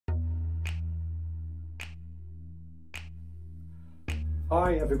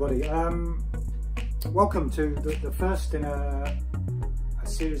Hi everybody, welcome to the first in a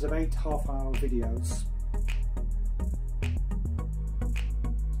series of 8 half-hour videos.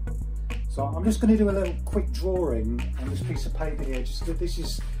 So I'm just going to do a little quick drawing on this piece of paper here. This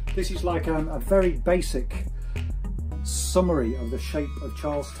is like a very basic summary of the shape of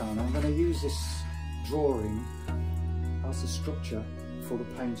Charlestown. I'm going to use this drawing as the structure for the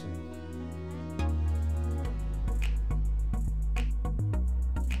painting.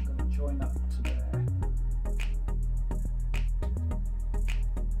 That to there.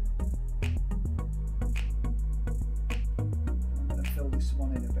 I'm going to fill this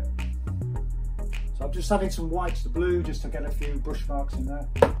one in a bit. So I've just added some white to the blue just to get a few brush marks in there.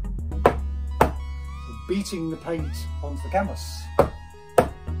 So beating the paint onto the canvas.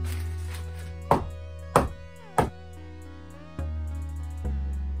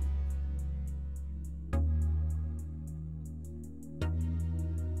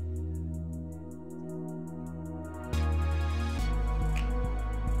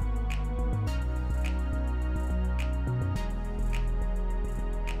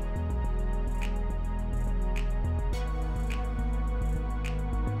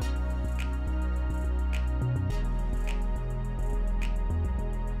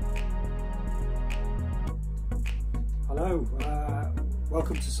 Hello,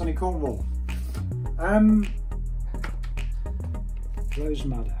 welcome to sunny Cornwall. Rose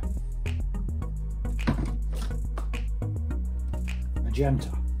madder,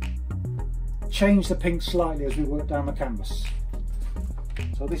 magenta. Change the pink slightly as we work down the canvas.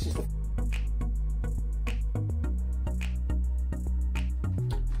 So this is the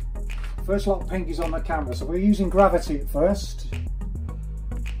first lot of pink is on the canvas. So we're using gravity at first.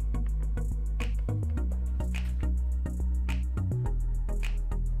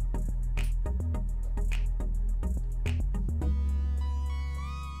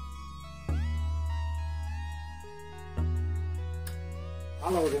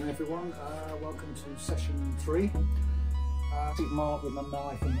 Hello again everyone, welcome to session 3. Mark with my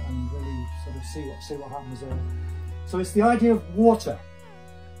knife and really sort of see what happens there. So it's the idea of water.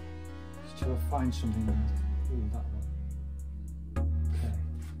 Just try to find something there. Ooh, that one. Okay.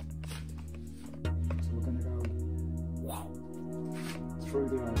 So we're going to go wow through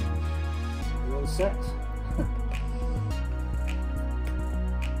the orange. Are you all set?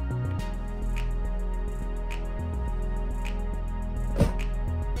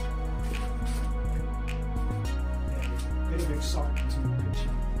 Excitement in the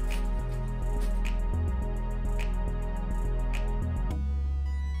picture.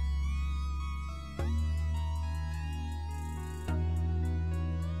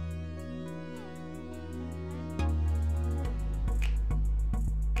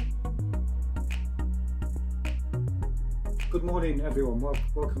 Good morning everyone,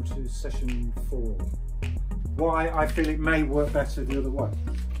 welcome to session 4. Why I feel it may work better the other way.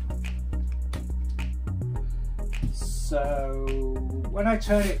 So when I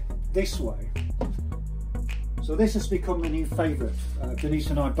turn it this way, so this has become the new favourite. Denise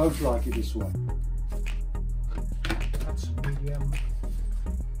and I both like it this way. That's medium.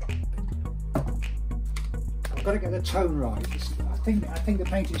 I've got to get the tone right. I think the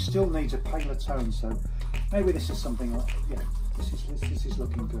painting still needs a paler tone, so maybe this is something like, yeah, this is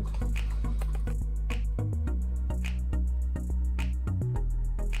looking good.